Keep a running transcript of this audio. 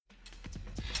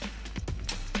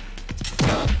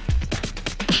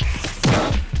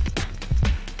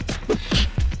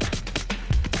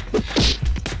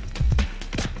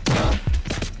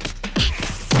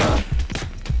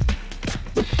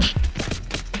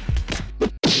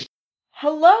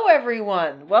Hello,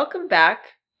 everyone. Welcome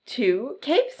back to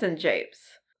Capes and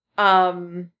Japes.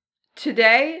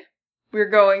 Today we're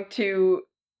going to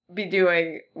be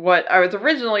doing what I was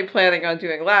originally planning on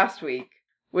doing last week,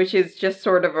 which is just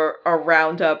sort of a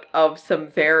roundup of some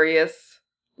various,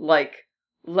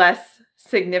 less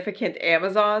significant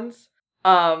Amazons.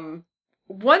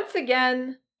 Once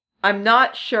again, I'm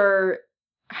not sure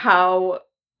how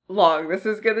long this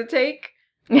is going to take.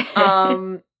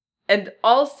 And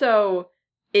also,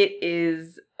 it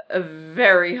is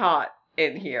very hot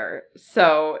in here,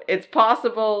 so it's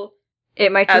possible it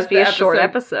might just be a short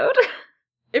episode.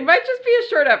 It might just be a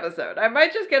short episode. I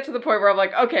might just get to the point where I'm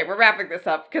like, okay, we're wrapping this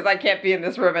up, because I can't be in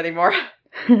this room anymore.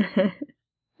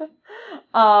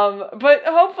 But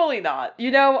hopefully not.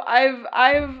 You know,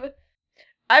 I've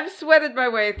sweated my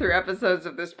way through episodes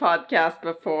of this podcast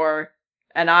before,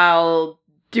 and I'll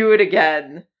do it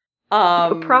again.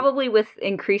 Probably with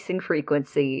increasing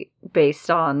frequency based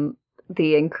on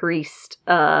the increased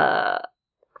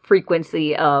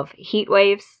frequency of heat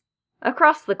waves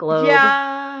across the globe.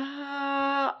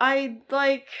 Yeah, I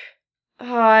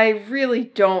really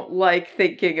don't like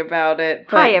thinking about it.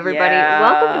 But Hi, everybody. yeah.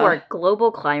 Welcome to our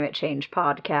global climate change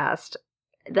podcast.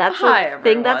 That's a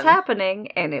thing that's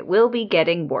happening, and it will be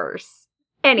getting worse.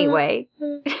 Anyway.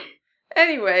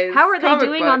 Anyways, how are they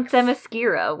doing books on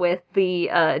Themyscira with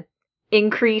the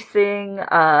increasing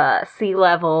sea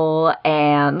level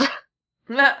and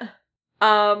that's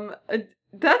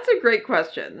a great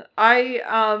question.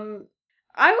 I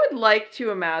would like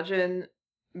to imagine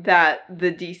that the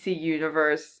DC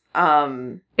universe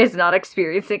is not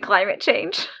experiencing climate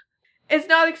change. Is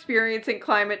not experiencing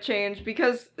climate change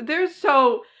because there's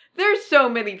so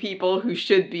many people who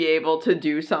should be able to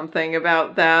do something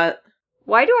about that.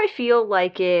 Why do I feel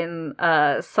like in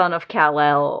Son of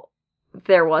Kal-El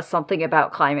there was something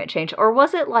about climate change? Or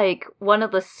was it like one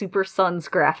of the Super Sons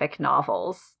graphic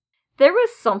novels? There was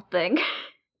something.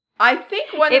 I think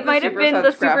it might have been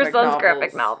the Super Sons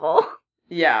graphic novel.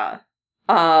 Yeah.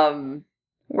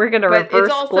 We're gonna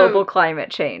reverse global climate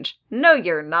change. No,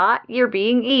 you're not. You're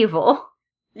being evil.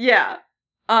 Yeah.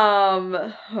 It's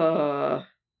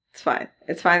fine.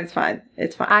 It's fine. It's fine.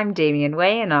 It's fine. I'm Damian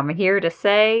Way, and I'm here to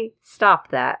say,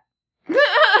 stop that.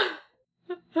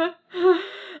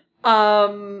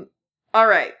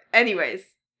 Alright. Anyways,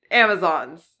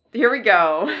 Amazons. Here we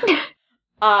go.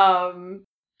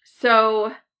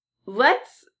 So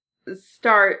let's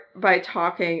start by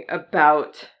talking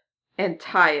about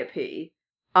Antiope.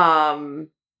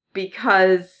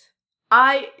 Because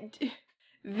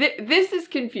this is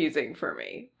confusing for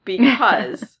me.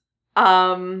 Because,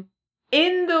 in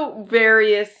the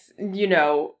various,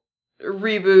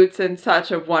 reboots and such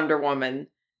of Wonder Woman,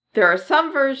 there are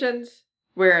some versions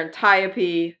where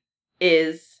Antiope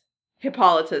is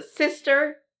Hippolyta's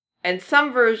sister, and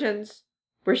some versions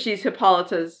where she's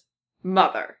Hippolyta's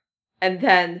mother. And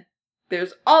then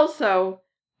there's also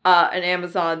an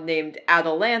Amazon named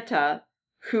Atalanta,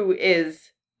 who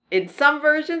is, in some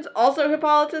versions, also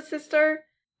Hippolyta's sister,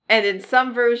 and in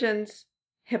some versions,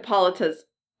 Hippolyta's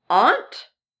aunt.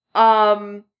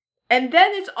 And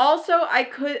then it's also,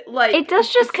 it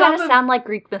does just kind of sound like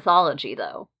Greek mythology,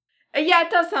 though. Yeah,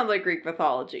 it does sound like Greek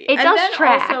mythology. It does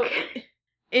track. Also,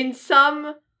 in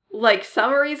some,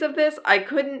 summaries of this, I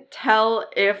couldn't tell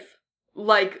if,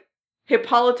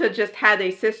 Hippolyta just had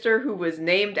a sister who was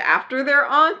named after their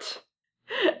aunt,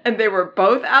 and they were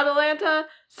both Atalanta.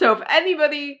 So if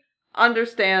anybody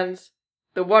understands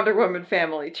the Wonder Woman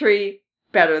family tree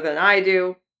better than I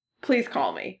do, please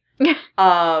call me.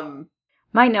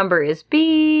 My number is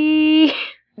beep.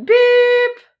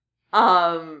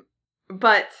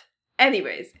 But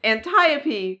anyways,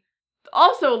 Antiope,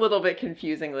 also a little bit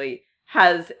confusingly,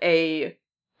 has a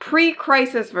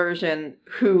pre-crisis version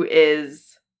who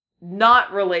is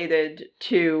not related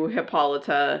to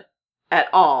Hippolyta at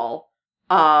all,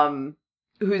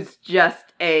 who's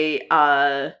just a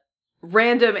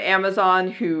random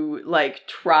Amazon who,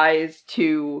 tries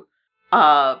to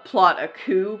plot a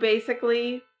coup,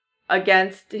 basically,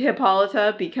 against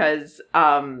Hippolyta because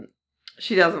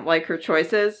she doesn't like her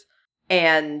choices,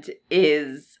 and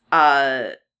is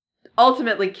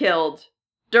ultimately killed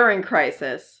during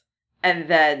Crisis, and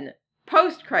then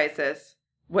post-Crisis,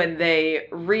 when they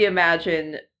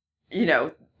reimagine,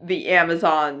 the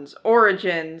Amazons'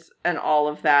 origins and all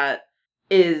of that,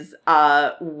 is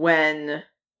when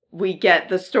we get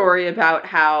the story about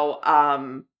how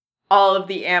all of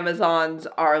the Amazons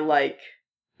are,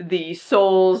 the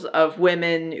souls of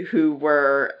women who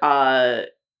were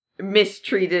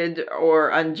mistreated or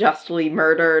unjustly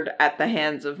murdered at the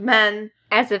hands of men.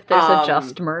 As if there's a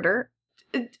just murder.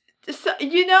 So,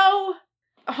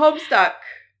 Homestuck.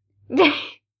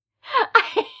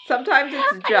 Sometimes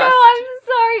it's just. No, I'm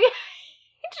sorry.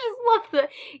 I just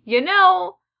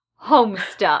love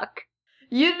Homestuck.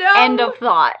 End of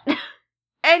thought.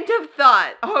 End of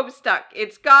thought. Homestuck.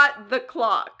 It's got the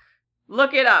clock.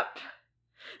 Look it up.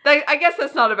 I guess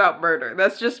that's not about murder.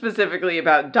 That's just specifically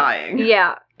about dying.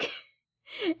 Yeah.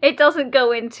 It doesn't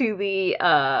go into the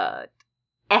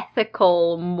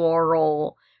ethical,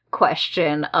 moral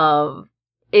question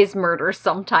is murder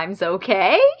sometimes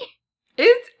okay?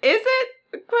 Is it?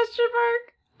 Question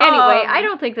mark? Anyway, I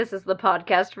don't think this is the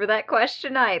podcast for that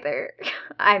question either.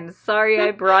 I'm sorry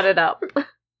I brought it up.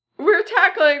 We're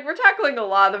tackling a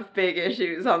lot of big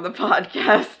issues on the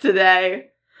podcast today.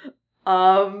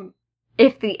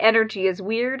 If the energy is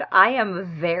weird, I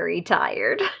am very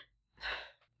tired.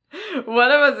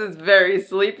 One of us is very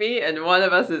sleepy and one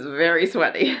of us is very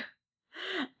sweaty.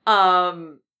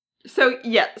 So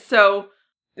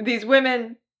these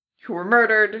women who were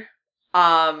murdered,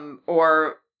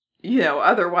 or,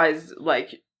 otherwise,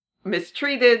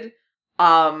 mistreated,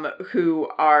 who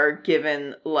are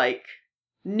given,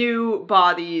 new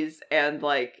bodies and,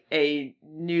 a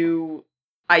new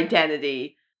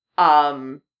identity,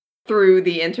 through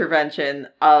the intervention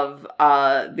of,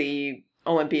 the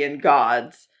Olympian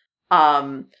gods.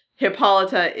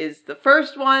 Hippolyta is the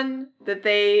first one that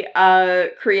they,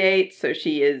 create, so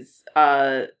she is,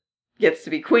 gets to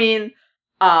be queen,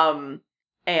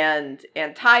 and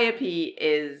Antiope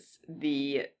is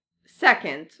the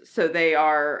second, so they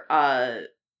are,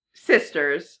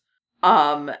 sisters,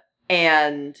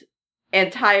 and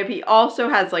Antiope also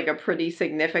has, a pretty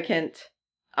significant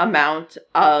amount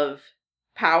of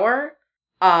power,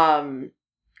 and,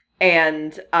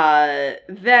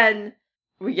 then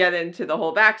we get into the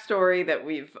whole backstory that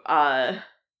we've,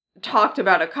 talked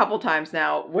about a couple times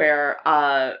now, where,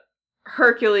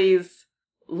 Hercules,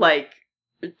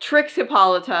 tricks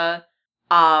Hippolyta,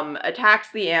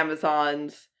 attacks the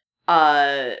Amazons,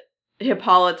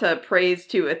 Hippolyta prays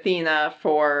to Athena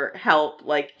for help,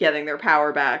 getting their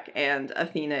power back, and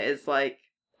Athena is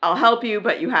I'll help you,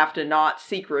 but you have to not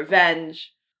seek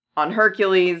revenge on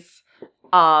Hercules,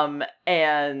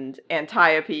 and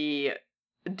Antiope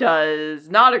does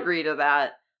not agree to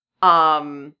that,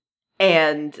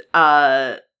 and,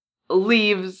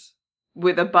 leaves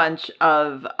with a bunch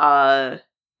of,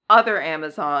 other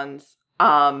Amazons,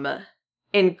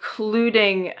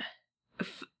 including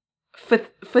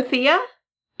Phthia?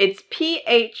 It's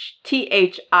Phthia.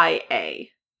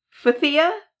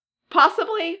 Phthia?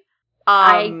 Possibly?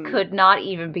 I could not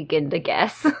even begin to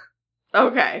guess.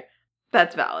 Okay.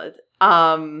 That's valid.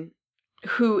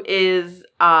 Who is,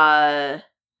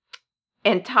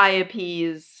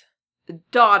 Antiope's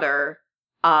daughter,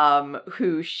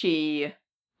 who she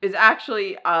is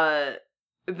actually,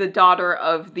 the daughter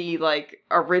of the,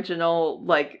 original,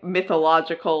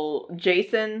 mythological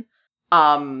Jason,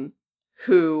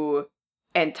 who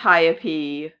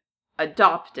Antiope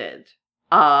adopted,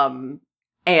 and,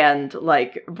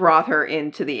 brought her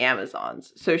into the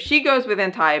Amazons. So she goes with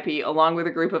Antiope, along with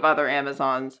a group of other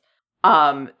Amazons,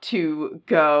 to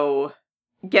go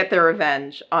get their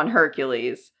revenge on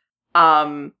Hercules.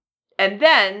 And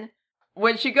then,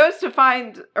 when she goes to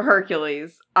find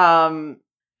Hercules,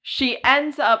 she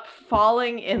ends up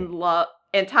falling in love,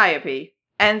 Antiope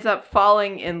ends up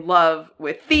falling in love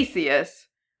with Theseus,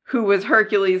 who was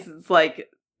Hercules'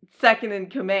 second in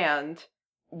command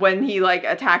when he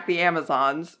attacked the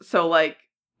Amazons. So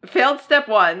failed step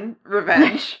one,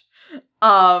 revenge.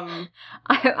 I'm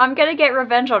gonna get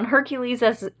revenge on Hercules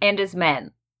and his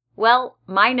men. Well,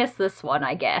 minus this one,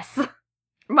 I guess.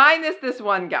 Minus this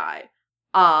one guy.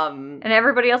 And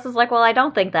everybody else is well, I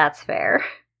don't think that's fair.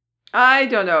 I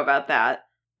don't know about that.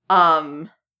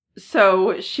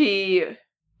 So she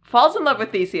falls in love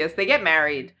with Theseus. They get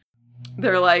married.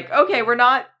 They're okay, we're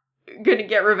not gonna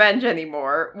get revenge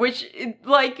anymore. Which,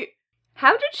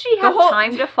 how did she have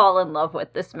time to fall in love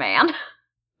with this man?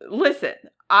 Listen,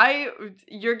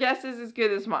 your guess is as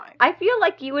good as mine. I feel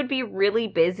like you would be really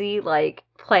busy,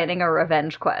 planning a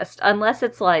revenge quest. Unless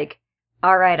it's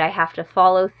alright, I have to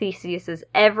follow Theseus's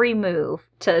every move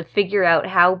to figure out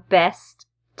how best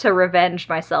to revenge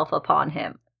myself upon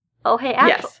him. Oh, hey,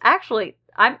 actually,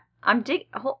 I'm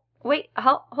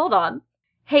hold on.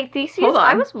 Hey, Theseus,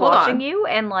 I was watching you,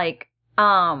 and,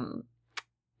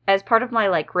 as part of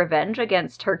my, revenge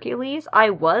against Hercules, I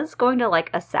was going to,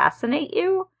 assassinate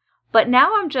you, but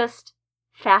now I'm just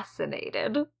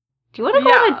fascinated. Do you want to go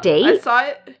on a date? I saw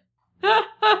it.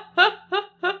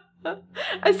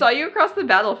 I saw you across the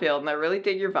battlefield, and I really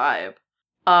dig your vibe.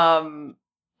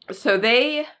 So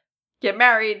they get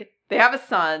married, they have a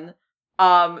son,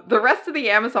 The rest of the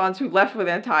Amazons who left with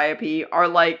Antiope are,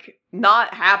 like,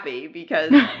 not happy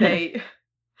because they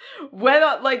went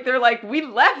on, like, they're like, we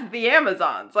left the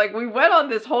Amazons. Like, we went on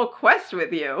this whole quest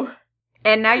with you.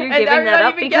 And now you're giving that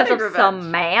up because of some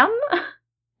man?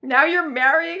 Now you're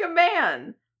marrying a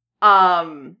man.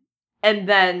 And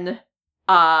then,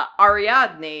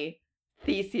 Ariadne,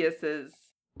 Theseus's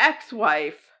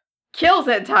ex-wife, kills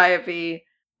Antiope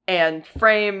and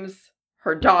frames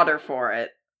her daughter for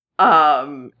it.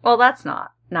 Well, that's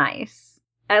not nice.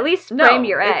 At least frame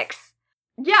your ex.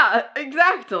 Yeah,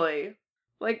 exactly.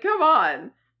 Like, come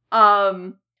on.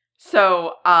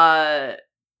 So,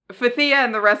 Phthia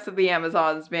and the rest of the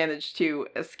Amazons manage to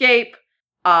escape.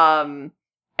 And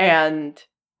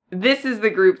this is the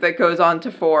group that goes on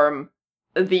to form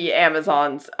the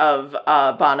Amazons of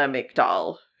Bana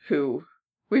Migdal, who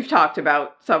we've talked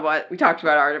about somewhat. We talked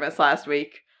about Artemis last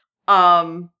week.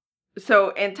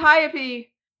 So Antiope,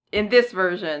 in this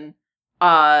version,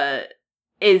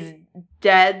 is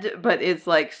dead, but is,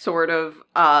 like, sort of,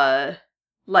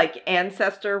 like,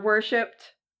 ancestor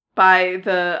worshipped by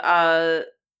the,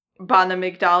 Bana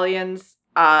Migdalians,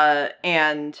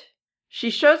 and she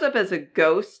shows up as a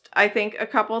ghost, I think, a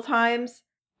couple times.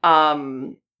 I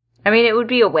mean, it would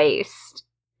be a waste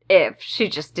if she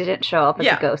just didn't show up as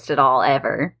a ghost at all,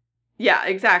 ever. Yeah,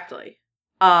 exactly.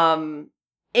 In,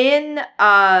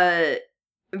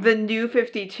 the New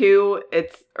 52,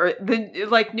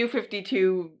 New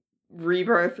 52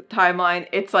 rebirth timeline,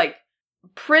 it's, like,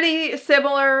 pretty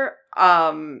similar,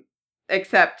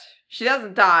 except she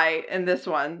doesn't die in this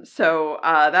one, so,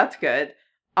 that's good.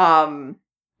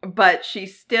 But she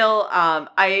still,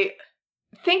 I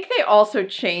think they also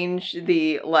changed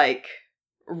the, like,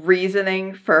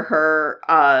 reasoning for her,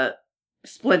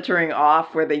 splintering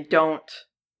off, where they don't,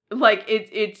 like,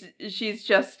 she's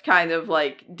just kind of,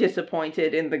 like,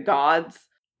 disappointed in the gods,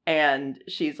 and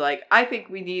she's like, I think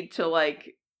we need to,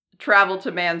 like, travel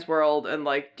to man's world and,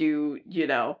 like, do,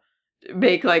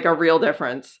 make, like, a real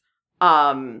difference.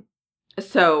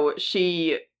 So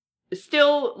she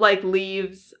still, like,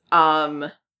 leaves,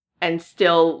 and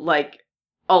still, like,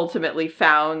 ultimately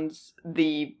founds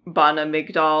the Bana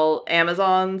Migdal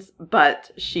Amazons,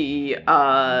 but she,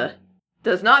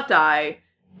 does not die,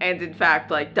 and in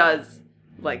fact, like, does,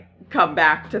 like, come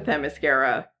back to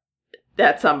Themyscira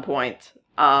at some point,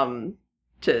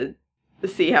 to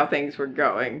see how things were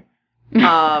going.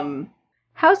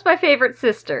 How's my favorite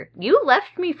sister? You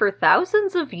left me for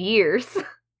thousands of years.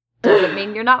 Doesn't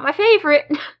mean you're not my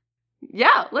favorite.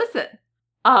 Yeah, listen.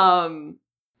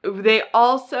 They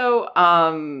also,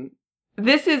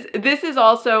 this is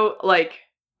also, like,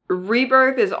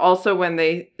 Rebirth is also when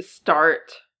they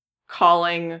start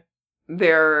calling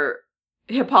their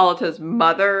Hippolyta's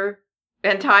mother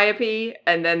Antiope,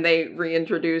 and then they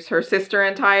reintroduce her sister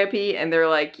Antiope, and they're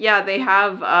like, yeah, they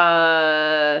have,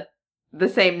 the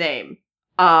same name.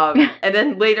 And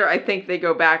then later, I think they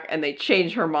go back and they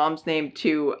change her mom's name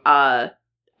to,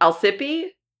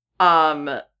 Alcippe.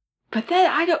 But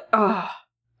then I don't,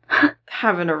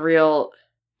 having a real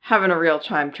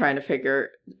time trying to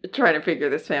figure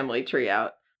this family tree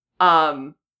out.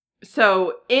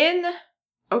 So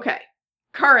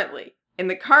currently, in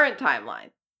the current timeline,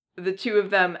 the two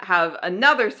of them have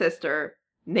another sister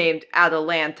named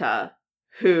Atalanta,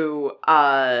 who,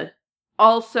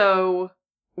 also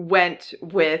went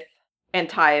with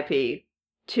Antiope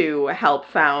to help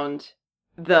found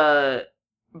the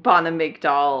Bana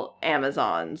Migdal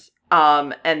Amazons,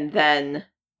 and then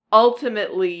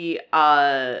ultimately,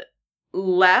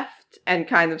 left and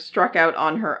kind of struck out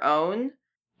on her own,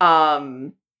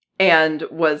 and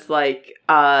was like,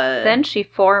 Then she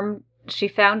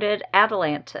founded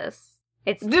Atlantis.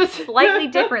 It's slightly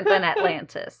different than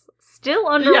Atlantis. Still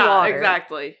underwater. Yeah,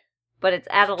 exactly. But it's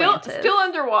Atlantis. Still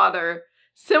underwater.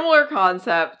 Similar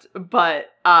concept,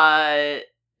 but,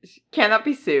 cannot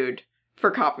be sued for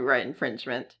copyright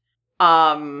infringement.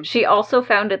 She also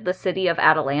founded the city of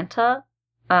Atalanta,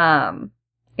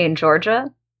 in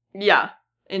Georgia. Yeah,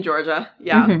 in Georgia,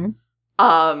 yeah.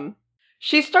 Mm-hmm.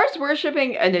 She starts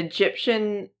worshipping an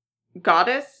Egyptian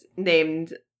goddess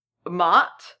named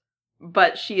Mot,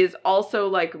 but she is also,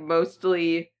 like,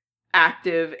 mostly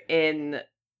active in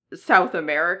South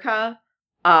America,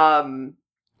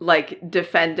 like,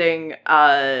 defending,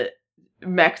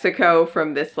 Mexico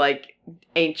from this, like,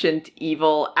 ancient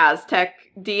evil Aztec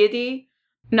deity.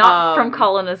 Not from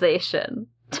colonization.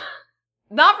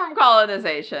 Not from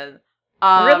colonization.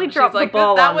 Really dropped the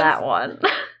ball on that one.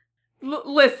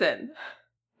 Listen.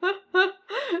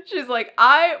 She's like,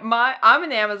 I'm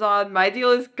an Amazon, my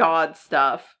deal is god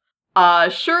stuff.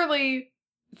 Surely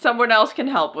someone else can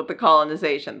help with the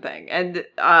colonization thing. And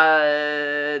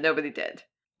nobody did.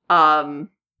 And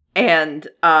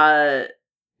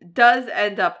does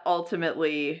end up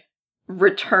ultimately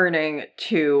returning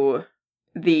to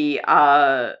the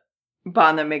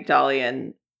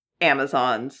Bonamigdalian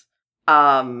Amazons,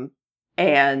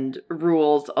 and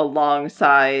rules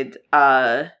alongside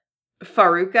Faruka,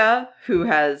 who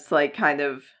has like kind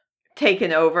of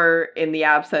taken over in the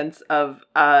absence of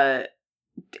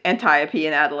Antiope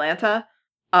and Atalanta.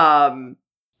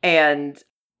 And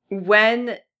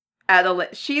when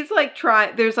she's like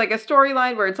there's like a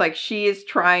storyline where it's like she is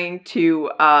trying to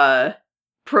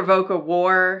provoke a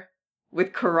war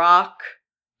with Karak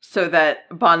so that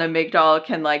Bonamigdal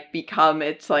can like become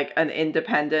its like an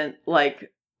independent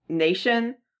like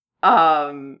nation.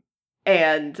 And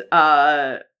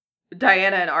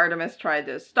Diana and Artemis tried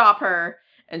to stop her,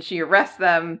 and she arrests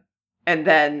them, and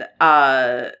then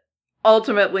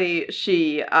ultimately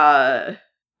she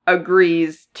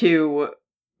agrees to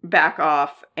back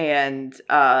off and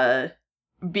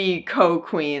be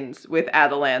co-queens with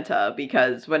Atalanta,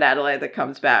 because when Atalanta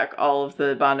comes back, all of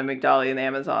the Bonamigdalian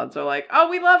Amazons are like, oh,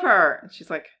 we love her. And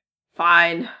she's like,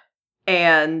 fine.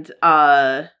 And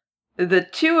the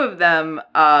two of them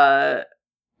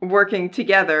working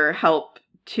together help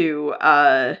to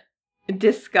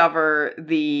discover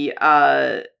the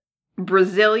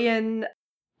Brazilian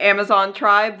Amazon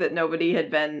tribe that nobody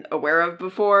had been aware of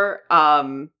before,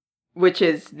 which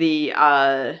is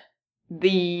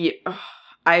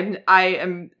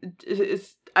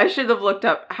I should have looked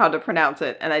up how to pronounce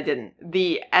it, and I didn't.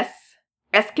 The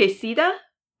Esquecida,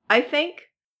 I think,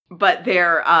 but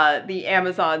they're the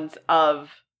Amazons of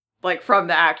like from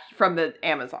the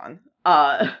Amazon,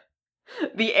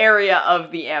 the area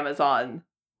of the Amazon,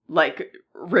 like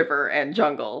river and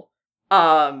jungle,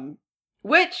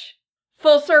 which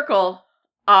full circle,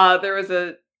 there was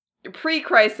a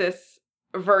pre-crisis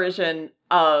version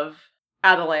of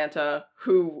Atalanta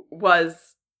who was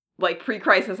like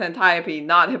pre-crisis Antiope,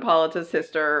 not Hippolyta's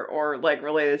sister or like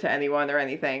related to anyone or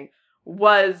anything,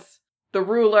 was the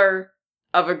ruler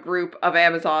of a group of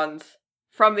Amazons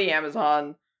from the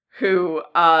Amazon who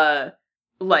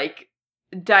like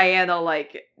Diana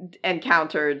like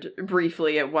encountered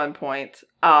briefly at one point,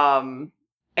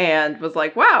 and was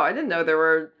like, wow, I didn't know there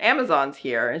were Amazons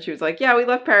here. And she was like, yeah, we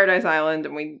left Paradise Island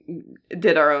and we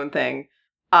did our own thing.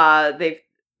 They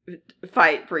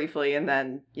fight briefly, and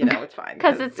then, you know, it's fine.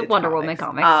 Because it's Wonder Woman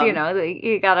comics, you know,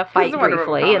 you gotta fight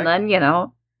briefly, and then, you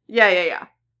know. Yeah.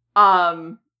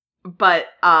 But,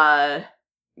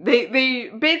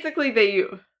 they basically, they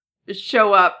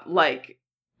show up, like,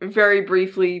 very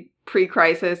briefly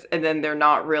pre-crisis, and then they're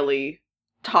not really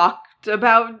talked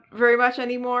about very much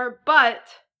anymore, but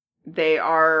they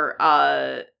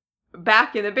are,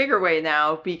 back in a bigger way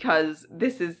now, because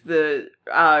this is the,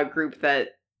 group that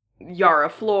Yara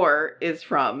Flor is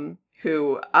from,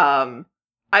 who, I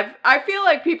feel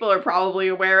like people are probably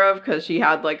aware of, because she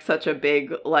had, like, such a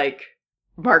big, like,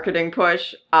 marketing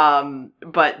push,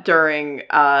 but during,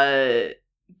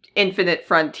 Infinite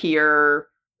Frontier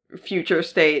Future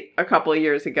State a couple of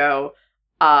years ago,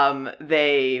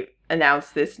 they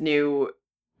announced this new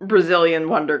Brazilian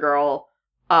Wonder Girl,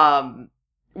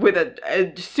 with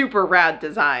a super rad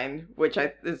design, which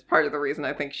is part of the reason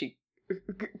I think she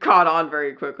caught on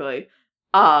very quickly.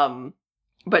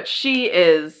 But she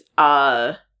is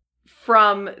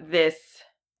from this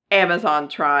Amazon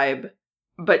tribe,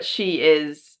 but she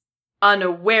is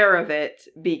unaware of it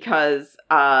because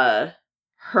her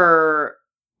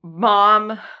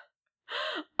mother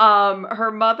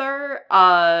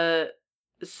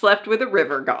slept with a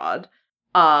river god.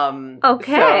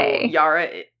 Okay. So Yara,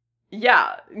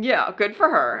 yeah, good for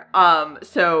her.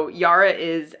 So Yara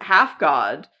is half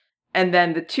god, and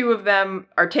then the two of them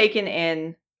are taken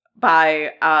in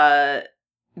by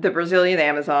the Brazilian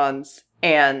Amazons,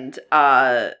 and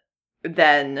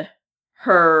then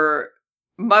her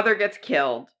mother gets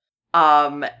killed.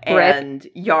 And Rip.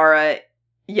 Yara,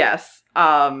 yes,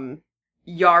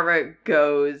 Yara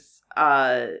goes,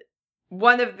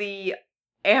 one of the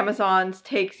Amazons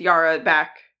takes Yara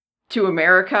back to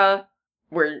America,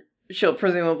 where she'll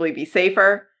presumably be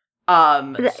safer.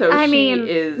 So I she mean,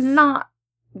 is not.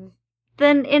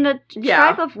 Then in a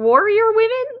tribe of warrior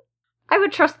women, I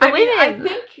would trust the women.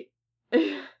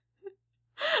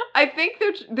 I think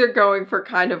they're going for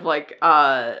kind of like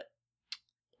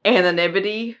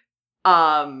anonymity.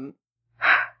 So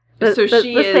she is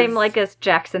the same like as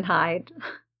Jackson Hyde.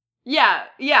 Yeah.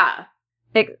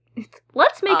 Like,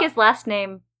 let's make his last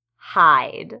name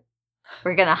Hyde.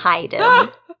 We're gonna hide him.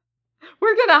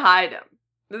 We're gonna hide him.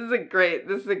 This is a great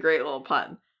little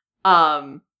pun.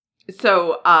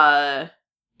 So,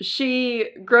 she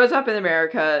grows up in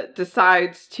America,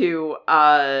 decides to,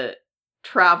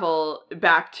 travel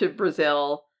back to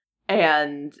Brazil,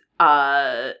 and,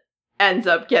 ends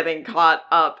up getting caught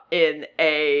up in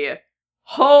a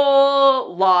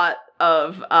whole lot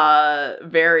of,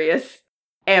 various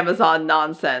Amazon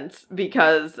nonsense,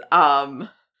 because,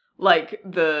 like,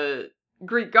 the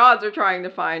Greek gods are trying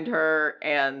to find her,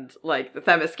 and, like, the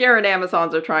Themysciran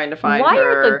Amazons are trying to find Why her. Why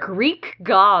are the Greek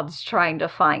gods trying to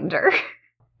find her?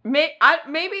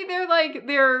 Maybe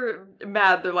they're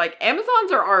mad. They're like,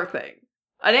 Amazons are our thing.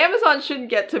 An Amazon shouldn't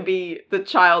get to be the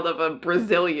child of a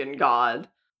Brazilian god.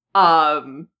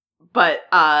 But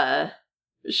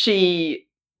she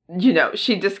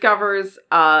discovers,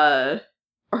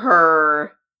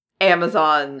 her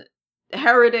Amazon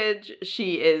heritage.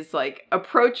 She is, like,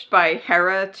 approached by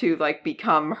Hera to, like,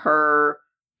 become her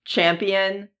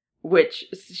champion, which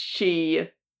she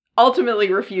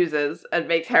ultimately refuses and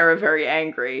makes Hera very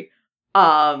angry.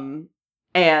 And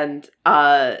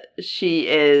she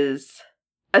is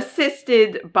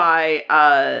assisted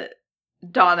by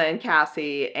Donna and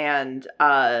Cassie and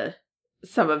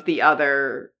some of the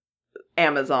other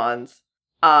Amazons.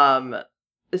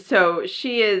 So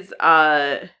she is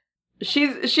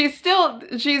she's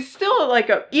still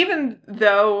like even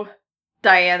though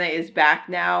Diana is back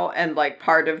now, and like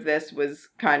part of this was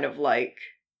kind of like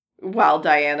while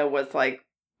Diana was like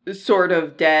sort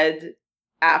of dead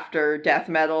after death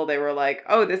metal, they were like,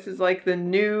 oh, this is like the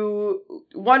new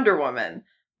Wonder Woman.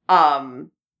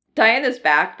 Diana's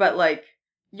back, but like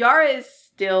Yara is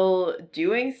still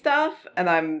doing stuff, and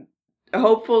I'm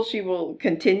hopeful she will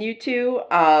continue to,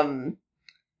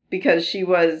 because she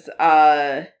was,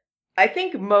 I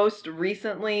think most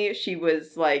recently she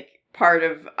was like part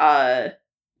of,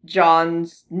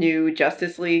 John's new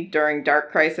Justice League during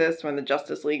Dark Crisis when the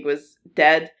Justice League was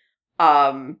dead.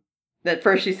 At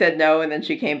first she said no, and then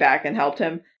she came back and helped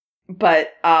him.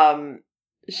 But,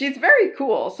 she's very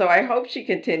cool, so I hope she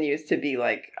continues to be,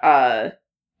 like,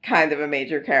 kind of a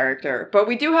major character. But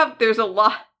we do have, there's a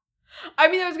lot, I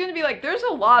mean, I was gonna be like, there's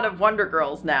a lot of Wonder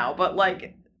Girls now, but,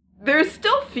 like, there's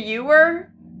still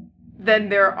fewer than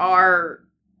there are,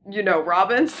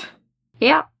 Robins.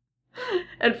 Yeah.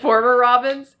 And former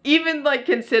Robins. Even, like,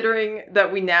 considering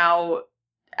that we now,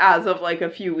 as of, like, a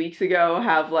few weeks ago,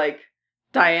 have, like,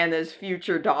 Diana's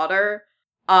future daughter,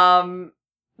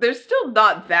 there's still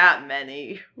not that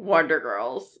many Wonder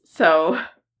Girls, so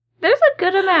there's a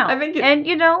good amount. I think and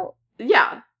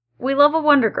yeah, we love a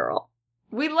Wonder Girl.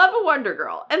 We love a Wonder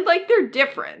Girl, and like they're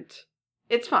different.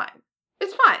 It's fine.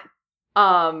 It's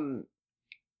fine.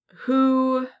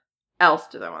 Who else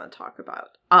did I want to talk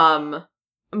about?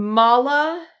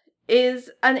 Mala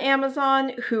is an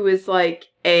Amazon who is like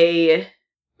a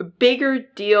bigger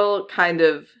deal kind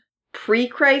of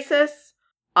pre-crisis.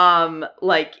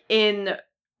 Like in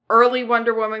early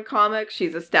Wonder Woman comics,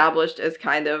 she's established as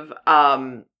kind of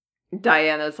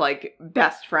Diana's like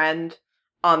best friend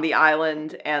on the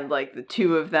island, and like the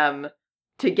two of them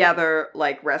together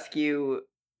like rescue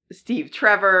Steve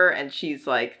Trevor, and she's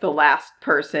like the last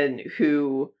person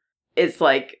who is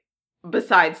like,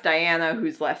 besides Diana,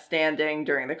 who's left standing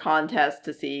during the contest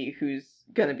to see who's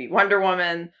gonna be Wonder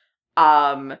Woman.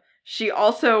 She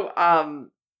also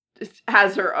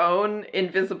has her own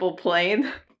invisible plane.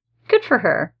 Good for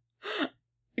her.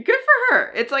 Good for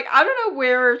her. It's like, I don't know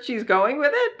where she's going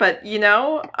with it, but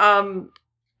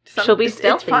she'll be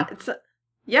stealthy.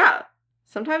 Yeah.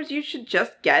 Sometimes you should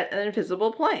just get an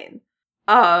invisible plane.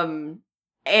 And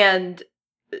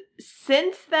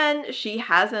since then, she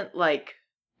hasn't, like,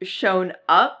 shown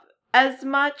up as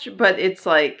much, but it's,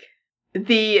 like,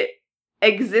 the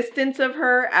existence of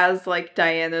her as, like,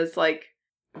 Diana's, like,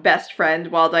 best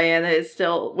friend while Diana was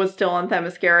still on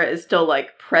Themyscira is still,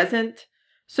 like, present.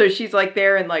 So she's, like,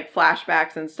 there in, like,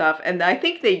 flashbacks and stuff, and I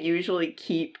think they usually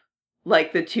keep,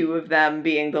 like, the two of them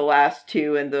being the last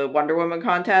two in the Wonder Woman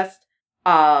contest.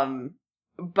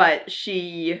 But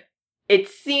it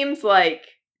seems like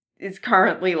is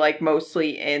currently, like,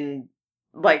 mostly in,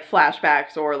 like,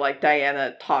 flashbacks or, like,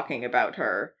 Diana talking about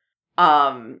her,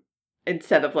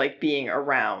 instead of, like, being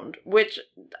around, which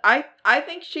I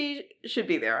think she should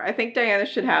be there. I think Diana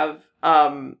should have,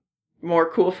 more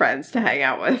cool friends to hang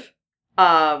out with.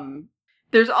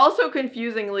 There's also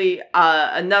confusingly,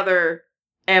 another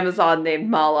Amazon named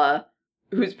Mala,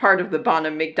 who's part of the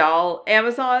Bana Migdal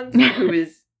Amazons, who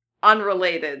is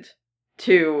unrelated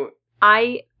to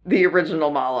the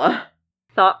original Mala.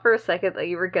 Thought for a second that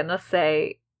you were gonna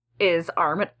say, is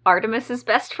Artemis's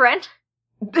best friend?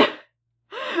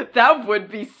 That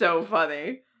would be so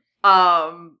funny.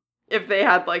 if they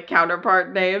had, like,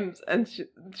 counterpart names. And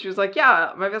she was like,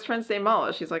 yeah, my best friend's named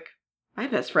Mala. She's like, my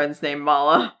best friend's named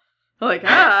Mala. I'm like,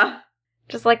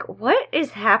 Just like, what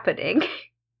is happening?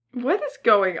 What is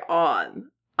going on?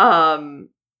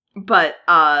 But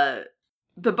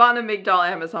the Bana Migdal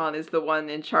Amazon is the one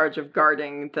in charge of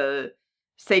guarding the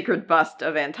sacred bust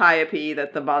of Antiope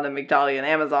that the Bana Migdalian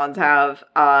Amazons have,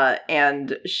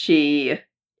 and she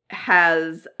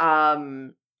has,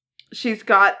 she's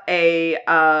got a,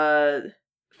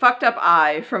 fucked up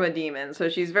eye from a demon, so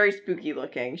she's very spooky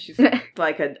looking. She's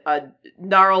like a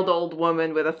gnarled old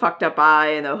woman with a fucked up eye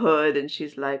and a hood, and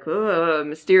she's like, oh,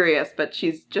 mysterious, but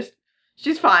she's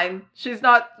fine. She's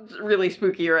not really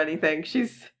spooky or anything.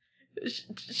 She's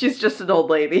just an old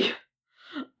lady.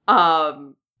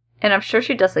 And I'm sure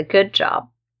she does a good job.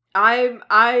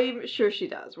 I'm sure she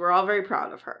does. We're all very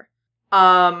proud of her.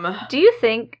 Do you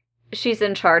think she's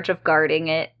in charge of guarding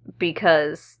it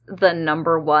because the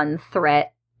number one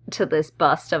threat to this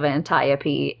bust of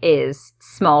Antiope is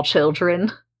small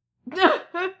children? And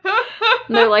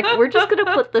they're like, we're just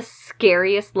gonna put the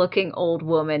scariest looking old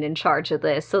woman in charge of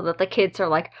this so that the kids are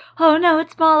like, oh no,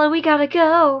 it's Mala, we gotta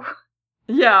go.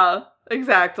 Yeah,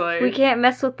 exactly. We can't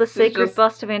mess with the sacred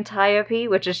bust of Antiope,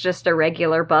 which is just a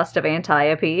regular bust of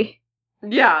Antiope.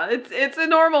 Yeah, it's a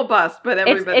normal bust, but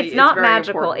everybody it's not very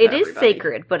magical. It is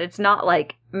sacred, but it's not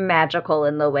like magical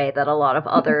in the way that a lot of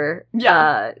other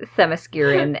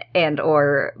Themysciran and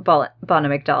or Bana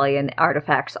Migdalian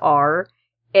artifacts are.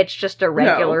 It's just a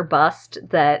regular bust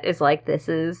that is like, this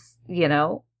is,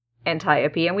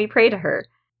 Antiope, and we pray to her.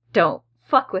 Don't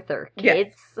fuck with her,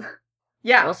 kids.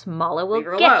 Yeah. Or else Mala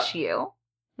will get you.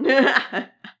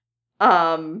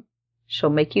 She'll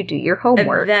make you do your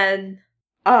homework. And then,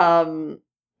 I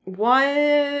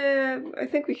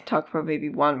think we can talk about maybe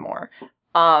one more.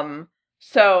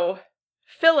 So,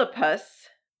 Philippus,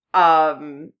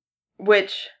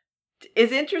 which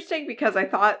is interesting because I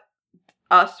thought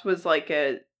us was like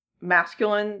a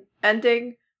masculine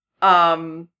ending.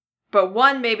 But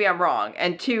one, maybe I'm wrong.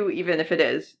 And two, even if it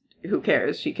is, who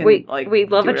cares? She can, we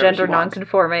love a gender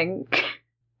non-conforming.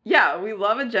 Yeah, we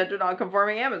love a gender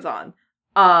non-conforming Amazon.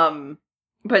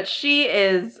 But she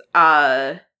is,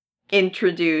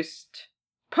 introduced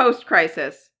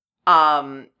post-crisis,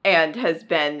 and has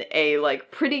been a,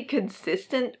 like, pretty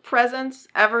consistent presence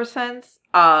ever since.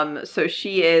 So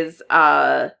she is,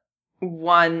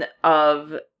 one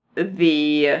of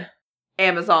the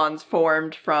Amazons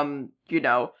formed from,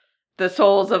 the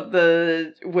souls of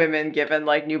the women given,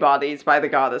 like, new bodies by the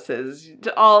goddesses.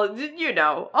 All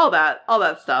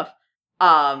that stuff.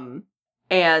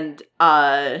 And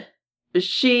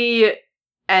she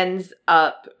ends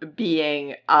up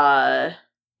being,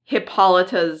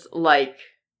 Hippolyta's, like,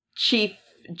 chief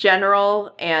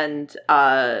general and,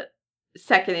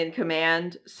 second in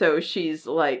command. So she's,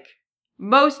 like,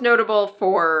 most notable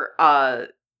for,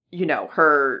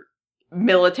 her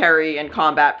military and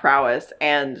combat prowess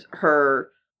and her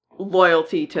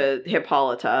loyalty to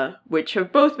Hippolyta, which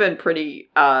have both been pretty,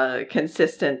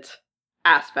 consistent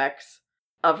aspects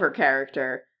of her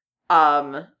character.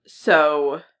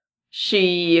 So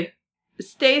she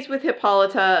stays with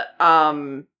Hippolyta,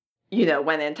 when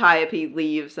Antiope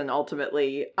leaves and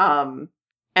ultimately,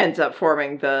 ends up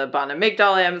forming the Bana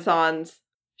Migdal Amazons.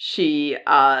 She,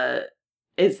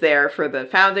 is there for the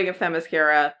founding of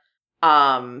Themyscira.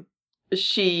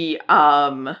 She,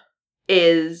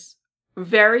 is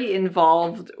very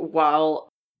involved while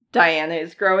Diana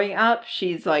is growing up.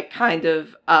 She's, like, kind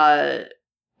of,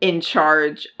 in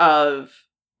charge of,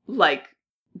 like,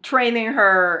 training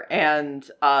her and,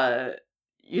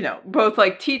 both,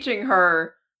 like, teaching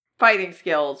her fighting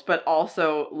skills, but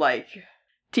also, like,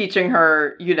 teaching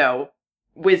her,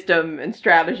 wisdom and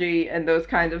strategy and those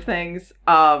kind of things.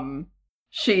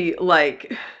 She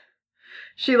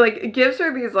gives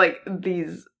her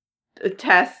these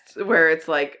tests where it's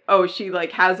like, oh, she,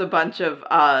 like, has a bunch of,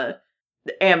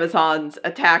 Amazons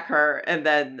attack her, and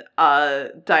then,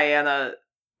 Diana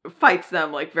fights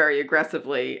them, like, very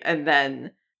aggressively, and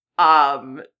then,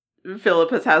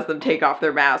 Philippus has them take off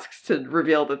their masks to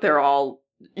reveal that they're all,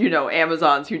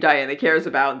 Amazons who Diana cares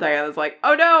about, and Diana's like,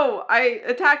 oh no, I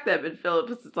attacked them, and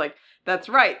Philippus is like, that's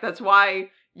right, that's why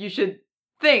you should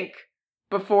think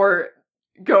before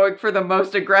going for the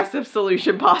most aggressive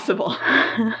solution possible.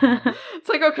 It's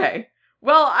like, okay,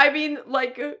 well, I mean,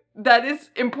 like, that is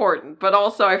important, but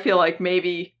also I feel like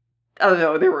maybe, I don't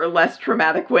know, there were less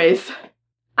traumatic ways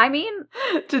I mean,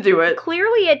 to do it.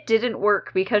 Clearly it didn't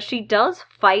work because she does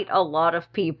fight a lot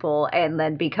of people and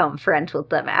then become friends with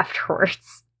them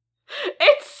afterwards.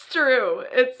 It's true.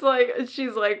 It's like,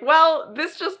 she's like, well,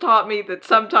 this just taught me that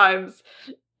sometimes,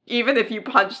 even if you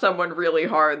punch someone really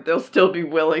hard, they'll still be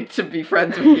willing to be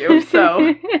friends with you.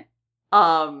 So,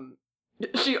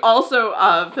 she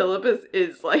also, Philippus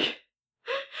is like,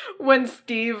 when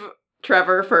Steve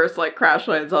Trevor first, like, crash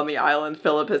lands on the island,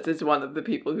 Philippus is one of the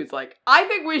people who's like, I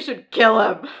think we should kill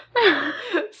him.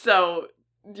 So,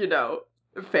 you know,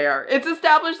 fair. It's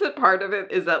established that part of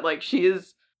it is that, like, she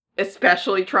is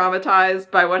especially traumatized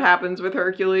by what happens with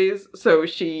Hercules, so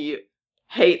she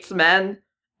hates men.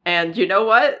 And you know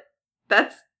what?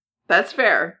 That's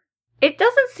fair. It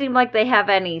doesn't seem like they have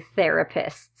any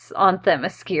therapists on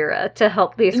Themyscira to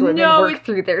help these women work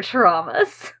through their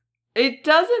traumas. It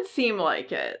doesn't seem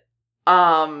like it.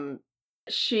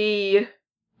 She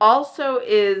also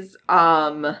is,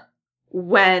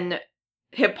 when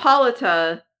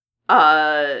Hippolyta,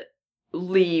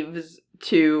 leaves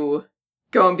to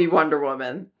go and be Wonder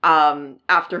Woman,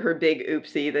 after her big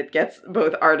oopsie that gets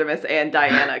both Artemis and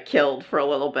Diana killed for a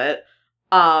little bit,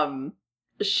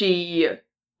 she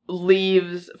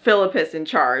leaves Philippus in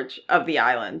charge of the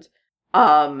island,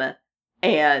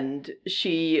 and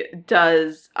she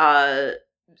does,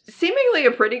 seemingly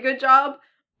a pretty good job,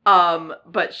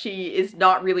 but she is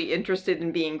not really interested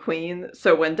in being queen.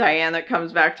 So when Diana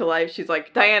comes back to life, she's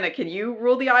like, Diana, can you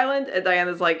rule the island? And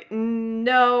Diana's like,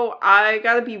 no, I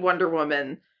gotta be Wonder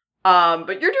Woman.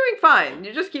 But you're doing fine.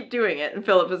 You just keep doing it. And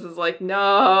Philippus is like,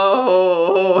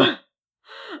 no.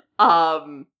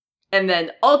 And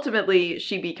then ultimately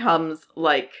she becomes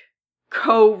like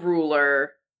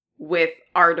co-ruler with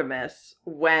Artemis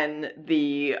when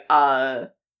the,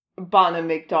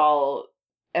 Bonamigdal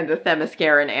and the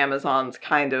Themysciran Amazons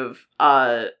kind of,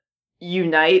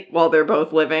 unite while they're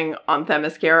both living on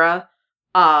Themyscira.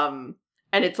 And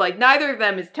it's like, neither of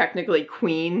them is technically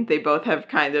queen. They both have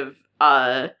kind of,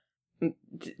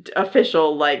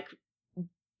 official, like,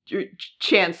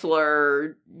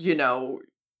 chancellor, you know,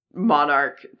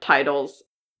 monarch titles.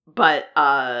 But,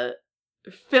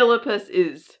 Philippus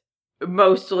is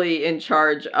mostly in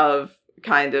charge of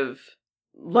kind of,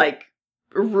 like,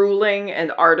 ruling,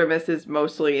 and Artemis is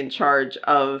mostly in charge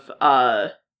of,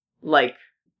 like,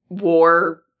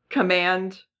 war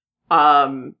command.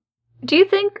 Do you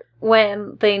think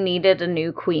when they needed a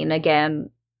new queen again,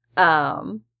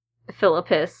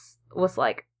 Philippus was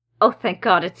like, oh, thank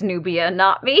God it's Nubia,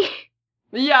 not me?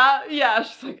 Yeah,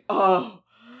 she's like, oh,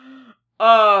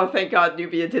 thank God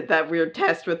Nubia did that weird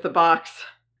test with the box.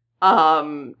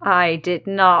 I did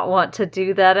not want to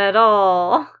do that at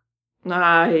all.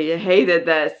 I hated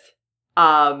this.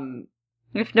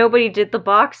 If nobody did the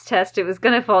box test, it was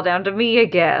gonna fall down to me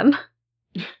again.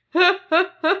 It's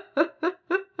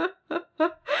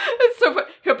so funny.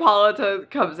 Hippolyta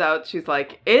comes out, she's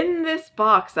like, in this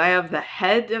box I have the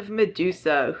head of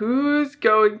Medusa. Who's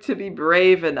going to be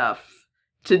brave enough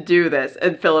to do this?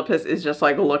 And Philippus is just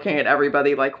like looking at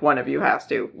everybody like, one of you has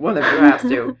to. One of you has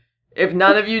to. If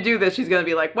none of you do this, she's gonna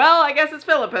be like, well, I guess it's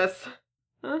Philippus.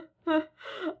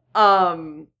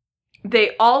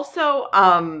 They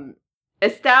also,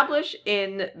 establish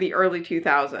in the early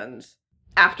 2000s,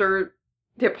 after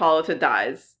Hippolyta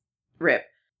dies, rip,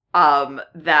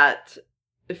 that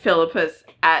Philippus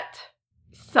at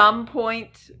some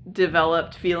point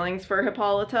developed feelings for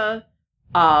Hippolyta,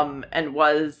 and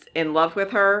was in love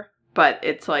with her, but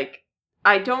it's like,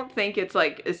 I don't think it's,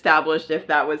 like, established if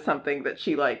that was something that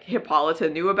she, like, Hippolyta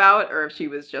knew about, or if she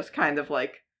was just kind of,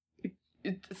 like,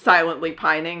 silently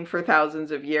pining for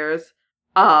thousands of years.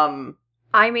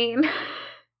 I mean,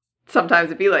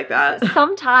 sometimes it be like that.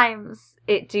 Sometimes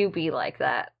it do be like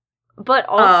that. But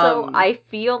also, I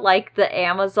feel like the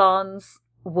Amazons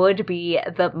would be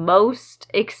the most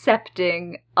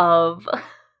accepting of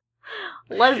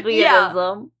lesbianism.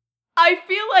 Yeah. I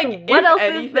feel like what else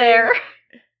is there?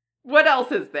 What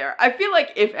else is there? I feel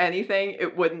like if anything,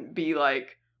 it wouldn't be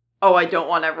like, oh, I don't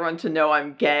want everyone to know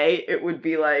I'm gay. It would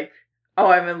be like, oh,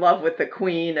 I'm in love with the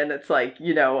queen, and it's like,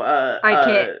 you know,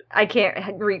 I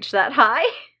can't reach that high.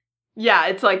 Yeah,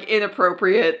 it's like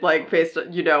inappropriate, like based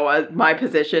on, you know, my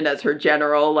position as her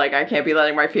general. Like, I can't be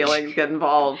letting my feelings get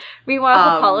involved.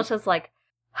 Meanwhile, Hippolyta's like,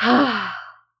 I'm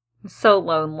so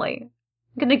lonely.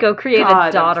 I'm gonna go create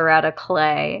a daughter out of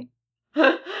clay.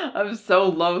 I'm so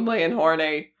lonely and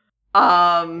horny.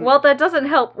 Well, that doesn't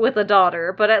help with a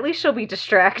daughter, but at least she'll be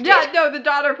distracted. Yeah, no, the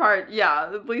daughter part, yeah.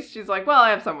 At least she's like, well, I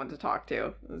have someone to talk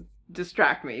to.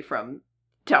 Distract me from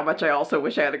how much I also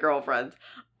wish I had a girlfriend.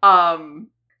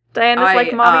 Diana's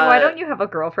like, Mommy, why don't you have a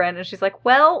girlfriend? And she's like,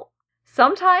 well,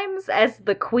 sometimes as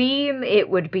the queen, it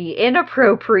would be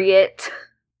inappropriate.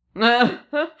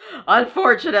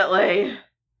 Unfortunately.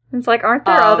 It's like, aren't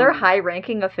there other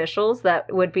high-ranking officials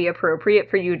that would be appropriate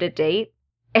for you to date?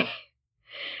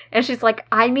 And she's like,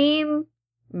 I mean,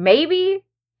 maybe,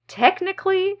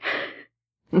 technically,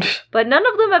 but none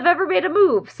of them have ever made a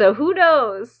move, so who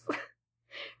knows?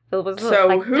 So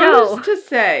like, who's to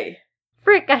say?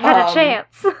 Frick, I had a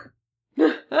chance.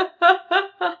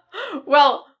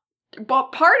 Well,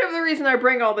 but part of the reason I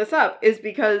bring all this up is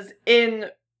because in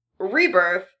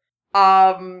Rebirth,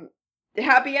 happy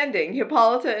ending,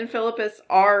 Hippolyta and Philippus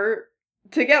are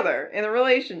together in a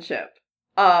relationship.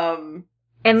 And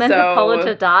then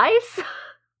Hippolyta dies?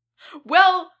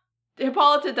 Well,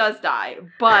 Hippolyta does die,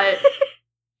 but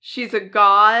she's a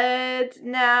god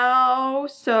now,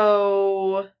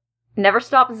 so... Never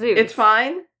stop Zeus. It's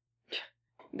fine.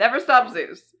 Never stop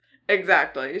Zeus.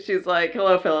 Exactly. She's like,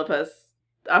 hello, Philippus.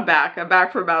 I'm back. I'm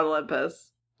back from Mount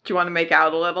Olympus. Do you want to make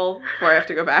out a little before I have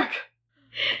to go back?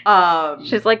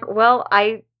 She's like, well,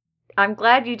 I'm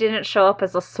glad you didn't show up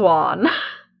as a swan.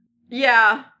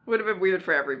 Yeah. Would have been weird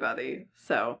for everybody.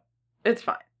 So, it's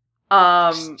fine.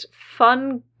 Just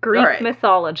fun Greek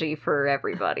mythology for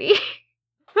everybody.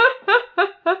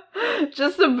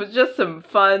 just some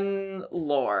fun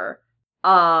lore.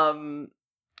 That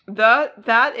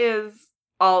is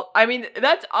all. I mean,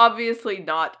 that's obviously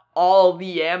not all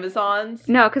the Amazons.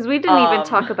 No, because we didn't even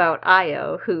talk about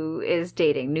Io, who is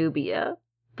dating Nubia,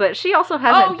 but she also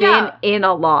hasn't been in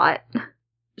a lot.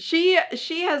 She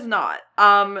has not.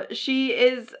 She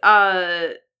is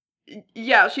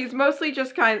she's mostly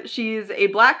just she's a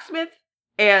blacksmith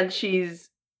and she's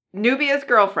Nubia's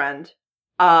girlfriend.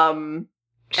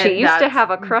 She used to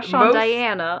have a crush on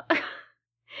Diana.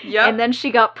 Yep. And then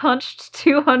she got punched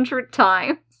 200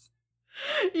 times.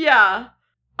 Yeah.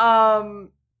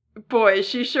 Boy,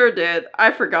 she sure did.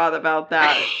 I forgot about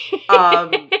that.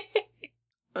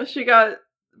 She got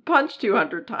punched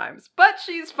 200 times. But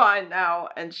she's fine now,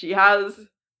 and she has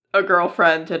a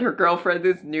girlfriend, and her girlfriend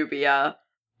is Nubia.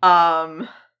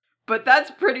 But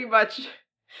that's pretty much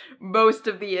most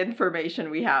of the information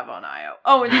we have on Io.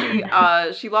 Oh,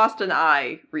 and she lost an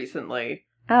eye recently.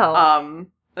 Oh.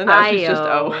 And now she's just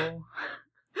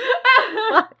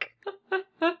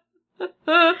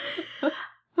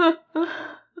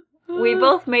We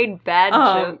both made bad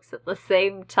jokes at the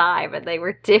same time, and they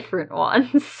were different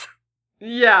ones.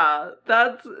 Yeah,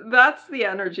 that's the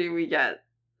energy we get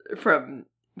from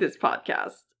this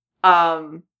podcast.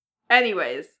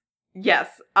 Anyways, yes,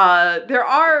 there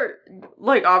are,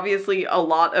 like, obviously a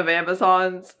lot of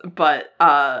Amazons, but,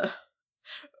 a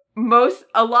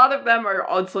lot of them are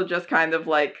also just kind of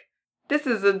like, this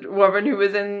is a woman who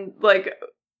was in, like,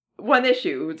 one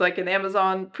issue, who's, like, an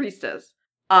Amazon priestess.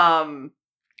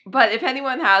 But if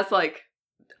anyone has, like,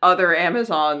 other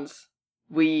Amazons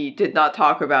we did not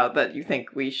talk about that you think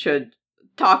we should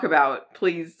talk about,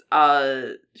 please,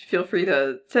 feel free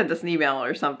to send us an email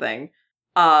or something.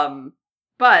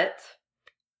 But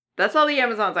that's all the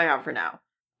Amazons I have for now.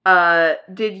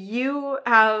 Did you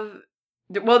have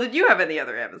any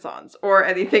other Amazons or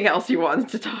anything else you wanted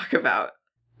to talk about?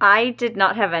 I did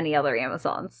not have any other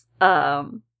Amazons.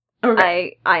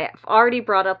 Okay. I already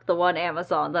brought up the one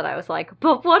Amazon that I was like,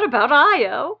 but what about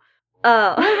Io? What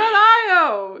about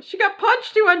Io? She got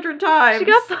punched 200 times. She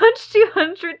got punched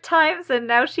 200 times, and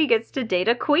now she gets to date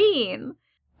a queen.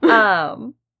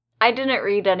 I didn't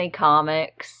read any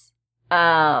comics.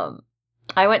 I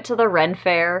went to the Ren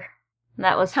Fair. And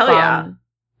that was fun. Yeah.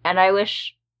 And I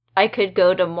wish I could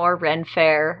go to more Ren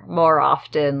Fair more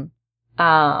often.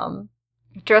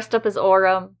 Dressed up as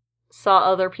Aurum. Saw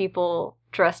other people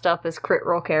dressed up as crit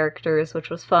roll characters, which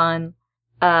was fun.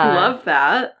 Love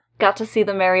that. Got to see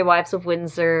the Merry Wives of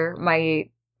Windsor, my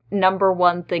number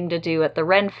one thing to do at the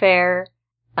Ren Fair.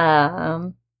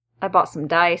 I bought some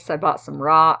dice, I bought some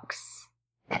rocks,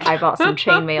 I bought some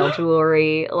chainmail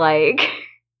jewelry, like...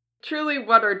 Truly,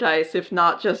 what are dice if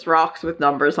not just rocks with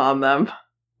numbers on them?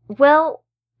 Well,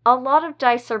 a lot of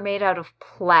dice are made out of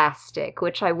plastic,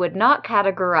 which I would not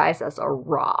categorize as a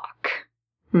rock.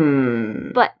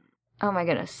 But, oh my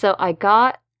goodness, so I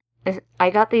got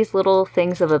these little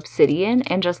things of obsidian,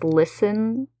 and just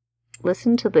listen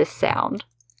to this sound.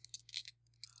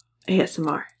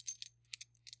 ASMR.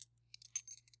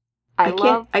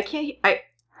 Oh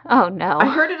no. I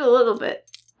heard it a little bit.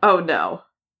 Oh no.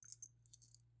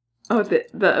 Oh,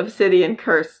 the obsidian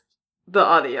cursed the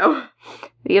audio.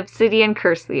 The obsidian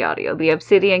cursed the audio. The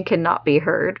obsidian cannot be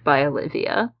heard by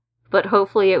Olivia, but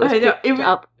hopefully it was picked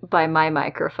up by my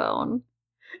microphone.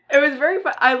 It was very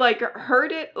fun. I,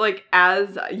 heard it,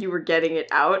 as you were getting it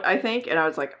out, I think, and I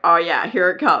was like, oh yeah, here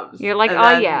it comes. You're like,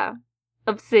 and yeah,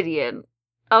 obsidian.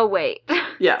 Oh, wait.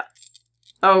 Yeah.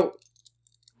 Oh.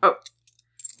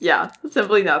 Yeah,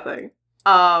 simply nothing.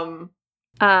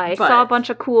 I saw a bunch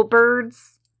of cool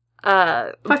birds.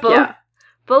 Fuck yeah.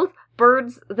 Both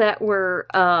birds that were,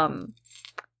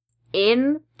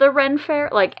 in the Ren Fair,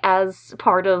 like, as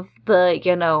part of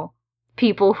the,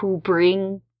 people who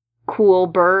bring cool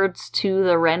birds to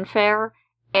the Ren Fair.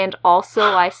 And also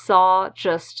I saw,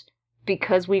 just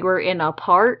because we were in a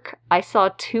park, I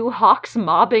saw 2 hawks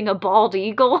mobbing a bald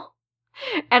eagle.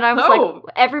 And I was like,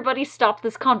 everybody stop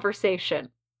this conversation.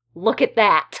 Look at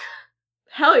that.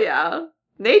 Hell yeah.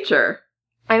 Nature.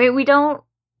 I mean, we don't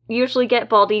usually get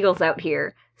bald eagles out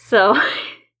here, so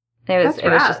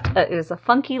it was a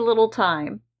funky little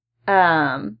time.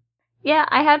 Yeah,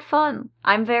 I had fun.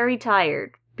 I'm very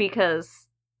tired because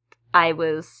I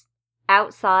was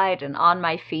outside and on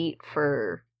my feet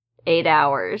for 8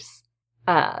 hours.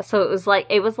 So it was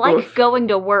like Oof. Going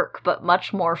to work, but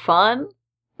much more fun.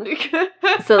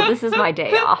 So this is my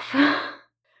day off.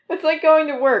 It's like going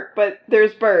to work, but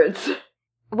there's birds.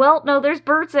 Well, no, there's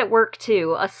birds at work,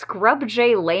 too. A scrub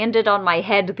jay landed on my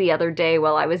head the other day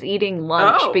while I was eating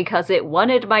lunch because it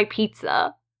wanted my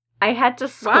pizza. I had to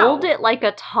scold it like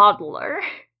a toddler.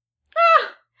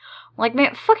 Like,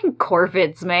 man, fucking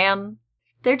corvids, man.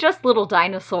 They're just little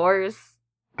dinosaurs.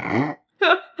 Who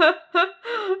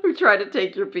tried to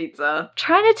take your pizza.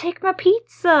 Trying to take my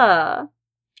pizza.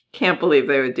 Can't believe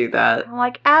they would do that. I'm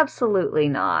like, absolutely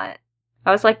not.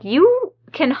 I was like, you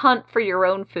can hunt for your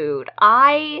own food.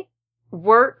 I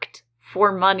worked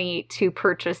for money to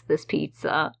purchase this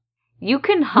pizza. You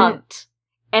can hunt.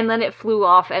 And then it flew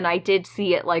off, and I did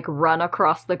see it, like, run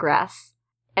across the grass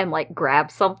and, like,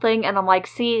 grab something. And I'm like,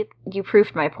 see, you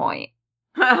proved my point.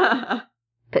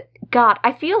 But, God,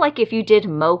 I feel like if you did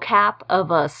mocap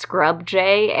of a scrub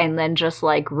jay and then just,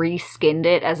 like, reskinned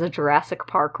it as a Jurassic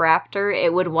Park raptor,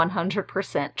 it would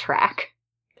 100% track.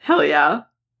 Hell yeah.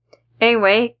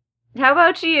 Anyway, how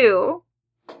about you?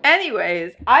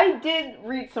 Anyways, I did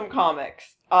read some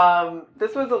comics.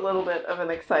 This was a little bit of an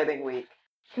exciting week.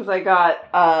 Because I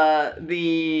got,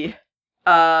 the,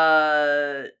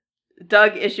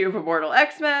 Doug issue of Immortal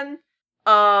X-Men,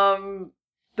 that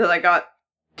I got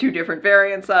 2 different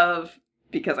variants of,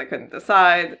 because I couldn't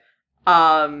decide.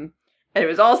 And it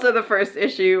was also the first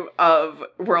issue of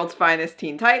World's Finest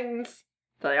Teen Titans,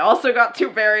 that I also got 2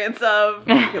 variants of,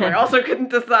 because I also couldn't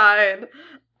decide.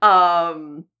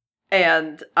 And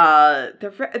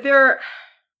they're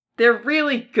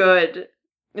really good.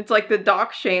 It's like the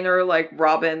Doc Shaner, like,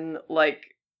 Robin,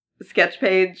 like, sketch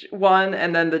page one,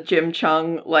 and then the Jim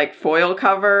Chung, like, foil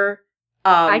cover.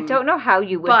 I don't know how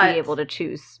you would be able to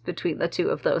choose between the 2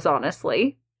 of those,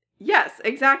 honestly. Yes,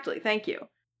 exactly. Thank you.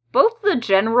 Both the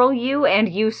general you and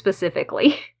you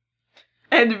specifically.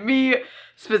 And me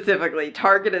specifically,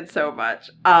 targeted so much.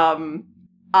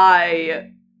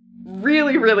 I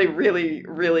really, really, really,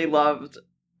 really loved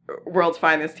World's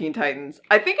Finest Teen Titans.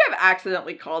 I think I've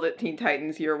accidentally called it Teen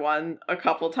Titans Year 1 a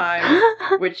couple times,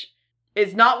 which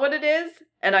is not what it is,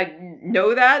 and I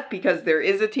know that because there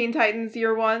is a Teen Titans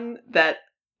Year 1 that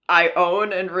I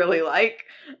own and really like,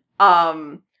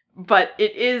 but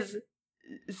it is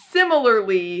similar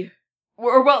to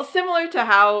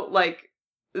how, like,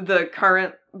 the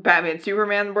current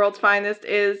Batman-Superman World's Finest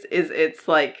is it's,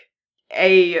 like,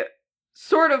 a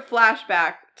sort of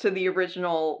flashback to the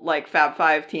original, like, Fab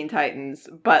 5 Teen Titans,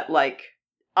 but, like,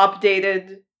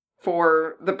 updated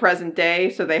for the present day,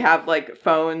 so they have, like,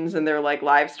 phones and they're, like,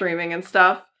 live streaming and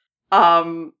stuff,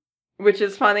 which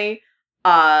is funny,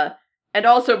 and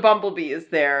also Bumblebee is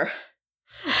there.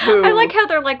 I like how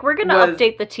they're like, we're gonna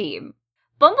update the team.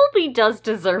 Bumblebee does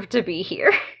deserve to be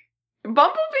here.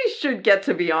 Bumblebee should get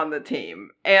to be on the team,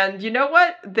 and you know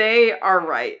what? They are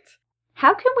right.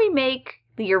 How can we make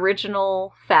the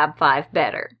original Fab 5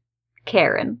 better?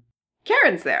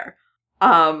 Karen's there.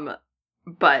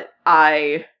 But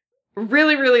I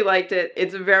really, really liked it.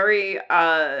 It's very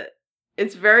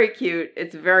cute.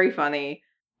 It's very funny.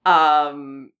 I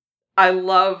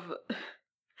love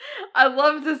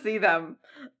to see them.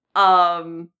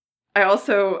 I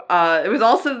also, it was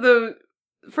also the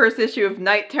first issue of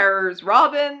Night Terror's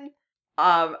Robin.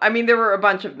 I mean, there were a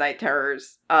bunch of Night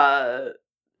Terrors,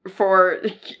 for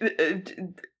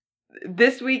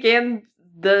this week and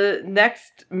the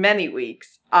next many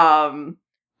weeks.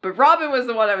 But Robin was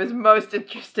the one I was most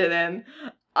interested in,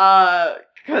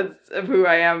 because of who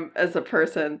I am as a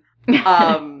person.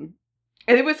 And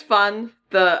it was fun.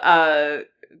 The,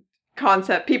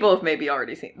 concept, people have maybe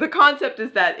already seen. The concept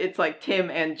is that it's like Tim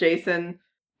and Jason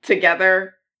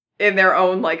together in their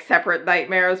own, like, separate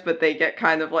nightmares, but they get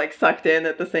kind of, like, sucked in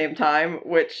at the same time,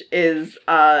 which is,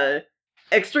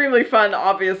 extremely fun,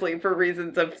 obviously, for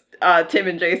reasons of, Tim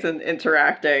and Jason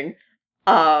interacting.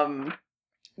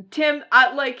 Tim's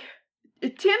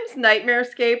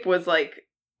nightmarescape was, like,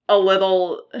 a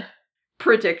little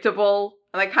predictable,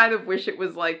 and I kind of wish it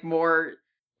was, like, more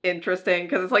interesting,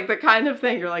 because it's, like, the kind of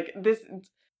thing you're like, this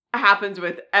happens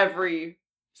with every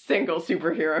single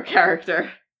superhero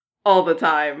character all the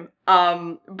time.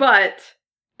 But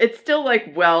it's still,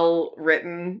 like, well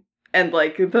written, and,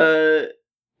 like, the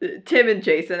Tim and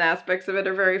Jason aspects of it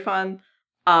are very fun.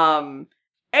 And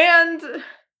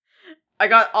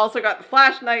I also got the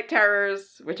Flash Night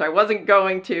Terrors, which I wasn't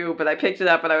going to, but I picked it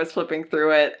up and I was flipping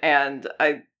through it, and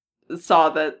I saw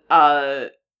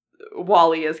that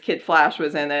Wally as Kid Flash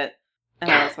was in it,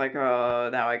 and I was like, oh,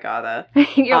 now I gotta.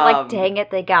 You're like, dang it,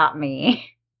 they got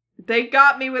me. They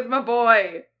got me with my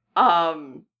boy.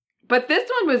 But this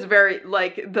one was very,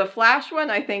 like, the Flash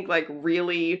one, I think, like,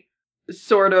 really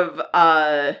sort of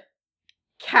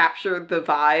captured the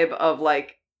vibe of,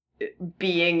 like,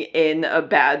 being in a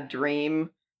bad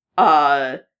dream,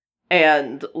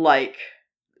 and, like,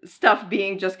 stuff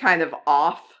being just kind of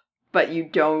off, but you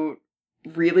don't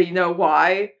really know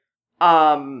why.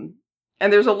 And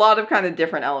there's a lot of kind of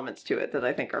different elements to it that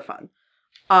I think are fun.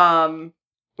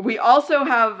 We also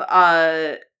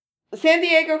have, San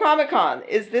Diego Comic-Con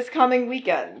is this coming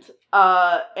weekend,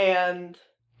 and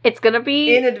it's gonna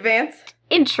be in advance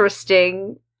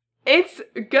interesting. It's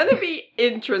gonna be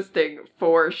interesting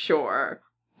for sure.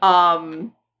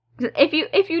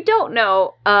 If you don't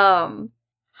know,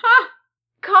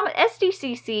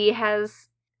 SDCC has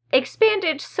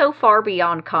expanded so far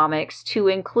beyond comics to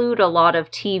include a lot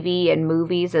of TV and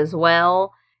movies as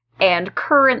well, and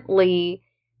currently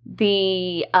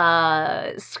the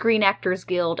Screen Actors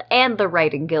Guild and the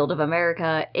Writing Guild of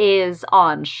America is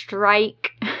on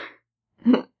strike.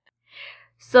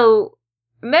 So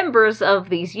members of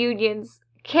these unions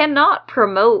cannot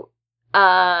promote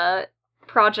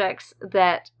projects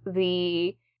that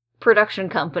the production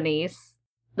companies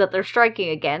that they're striking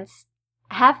against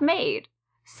have made.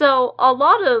 So a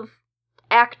lot of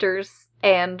actors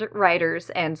and writers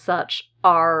and such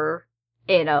are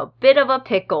in a bit of a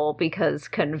pickle because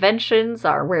conventions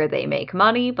are where they make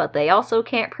money, but they also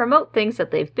can't promote things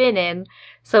that they've been in.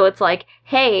 So it's like,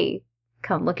 hey,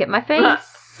 come look at my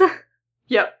face.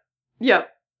 Yep.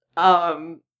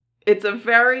 It's a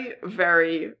very,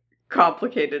 very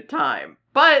complicated time,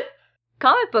 but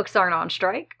comic books aren't on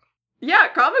strike. Yeah,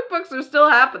 comic books are still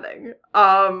happening.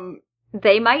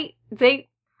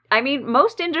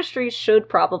 Most industries should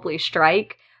probably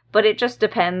strike, but it just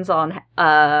depends on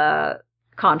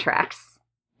contracts.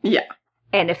 Yeah.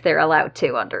 And if they're allowed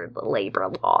to under the labor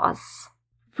laws.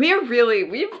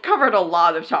 We've covered a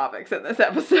lot of topics in this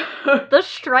episode. The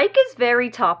strike is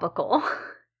very topical.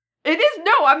 It is.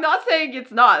 No, I'm not saying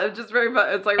it's not. It's just very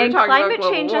fun. It's like we're talking about global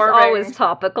warming. And climate change is always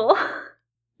topical.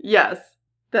 Yes,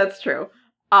 that's true.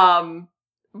 But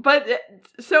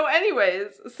so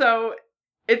anyways, so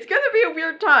it's gonna be a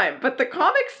weird time, but the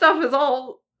comic stuff is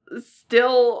all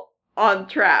still on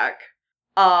track.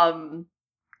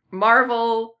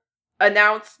 Marvel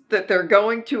announced that they're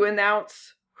going to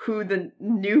announce who the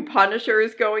new Punisher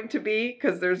is going to be,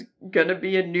 because there's gonna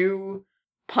be a new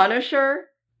Punisher.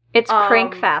 It's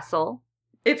Crank Fassel.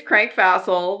 It's Crank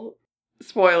Fassel.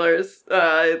 Spoilers,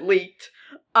 leaked.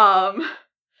 And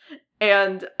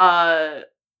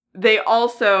they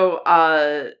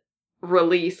also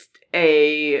released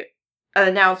an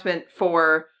announcement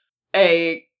for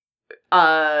a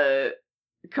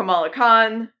Kamala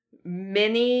Khan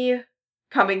mini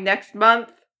coming next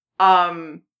month.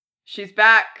 She's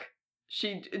back.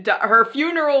 Her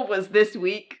funeral was this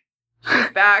week. She's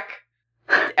back.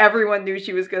 Everyone knew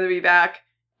she was going to be back.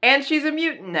 And she's a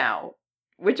mutant now,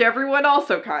 which everyone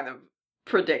also kind of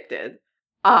predicted.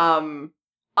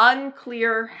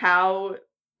 Unclear how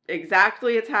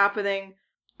exactly it's happening.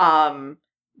 The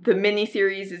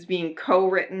miniseries is being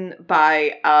co-written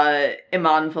by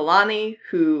Iman Vellani,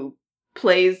 who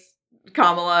plays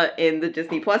Kamala in the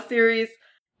Disney Plus series,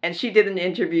 and she did an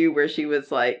interview where she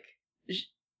was like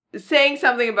saying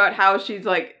something about how she's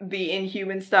like the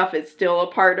Inhuman stuff is still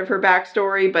a part of her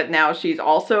backstory, but now she's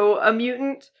also a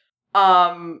mutant.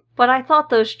 But I thought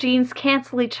those genes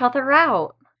cancel each other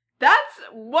out. That's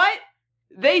what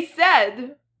they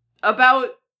said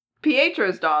about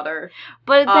Pietro's daughter.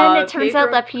 But then it turns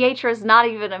out that Pietro's not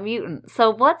even a mutant. So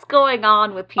what's going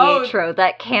on with Pietro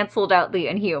that canceled out the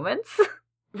Inhumans?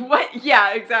 What?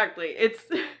 Yeah, exactly. It's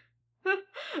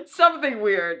something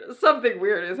weird. Something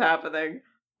weird is happening.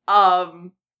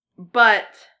 But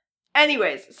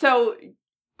anyways, so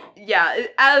yeah,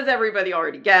 as everybody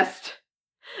already guessed,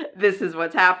 this is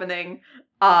what's happening.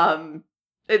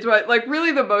 It's what, like,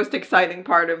 really the most exciting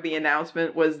part of the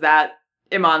announcement was that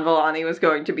Iman Vellani was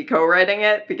going to be co-writing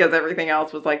it, because everything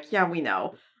else was like, yeah, we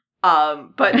know.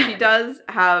 But she does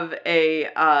have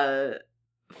a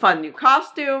fun new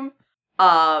costume.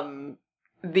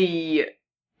 The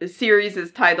series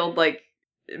is titled, like,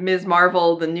 Ms.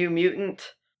 Marvel, the New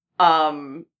Mutant,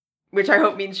 which I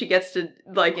hope means she gets to,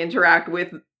 like, interact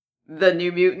with the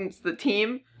New Mutants, the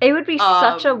team. It would be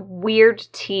such a weird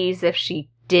tease if she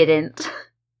didn't.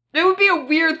 It would be a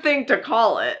weird thing to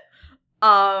call it.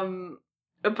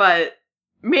 But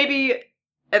maybe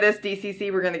at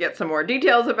SDCC we're gonna get some more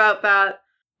details about that.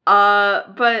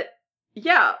 But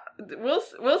yeah,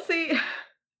 we'll see.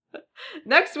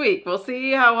 Next week, we'll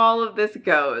see how all of this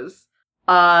goes.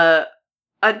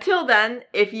 Until then,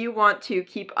 if you want to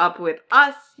keep up with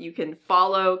us, you can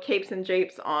follow Capes and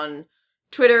Japes on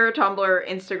Twitter, Tumblr,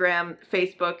 Instagram,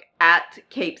 Facebook at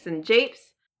Capes and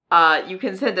Japes. You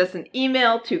can send us an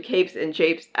email to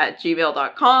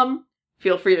capesandjapes@gmail.com.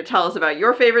 Feel free to tell us about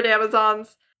your favorite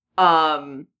Amazons.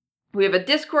 We have a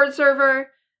Discord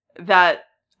server that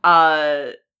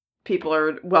people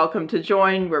are welcome to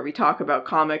join, where we talk about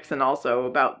comics and also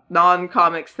about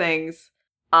non-comics things.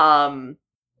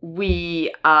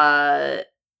 We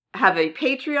have a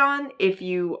Patreon. If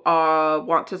you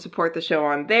want to support the show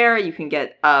on there, you can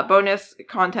get bonus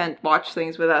content, watch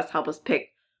things with us, help us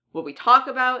pick what we talk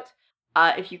about.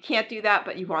 If you can't do that,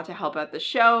 but you want to help out the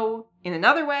show in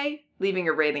another way, leaving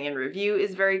a rating and review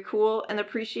is very cool and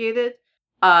appreciated.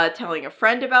 Telling a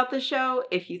friend about the show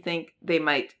if you think they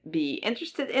might be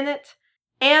interested in it.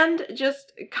 And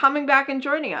just coming back and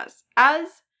joining us,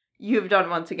 as you've done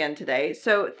once again today.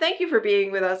 So thank you for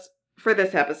being with us for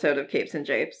this episode of Capes and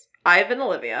Japes. I've been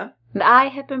Olivia. And I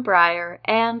have been Briar,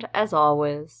 and as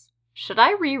always, should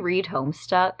I reread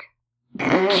Homestuck?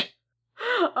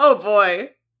 Oh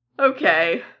boy.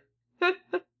 Okay.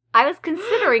 I was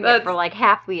considering it for like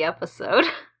half the episode.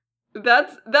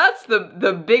 That's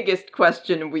the biggest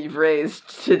question we've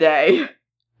raised today.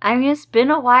 I mean, it's been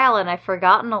a while and I've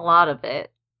forgotten a lot of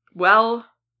it. Well,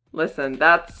 listen,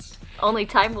 that's... Only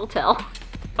time will tell.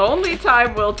 Only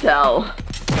time will tell.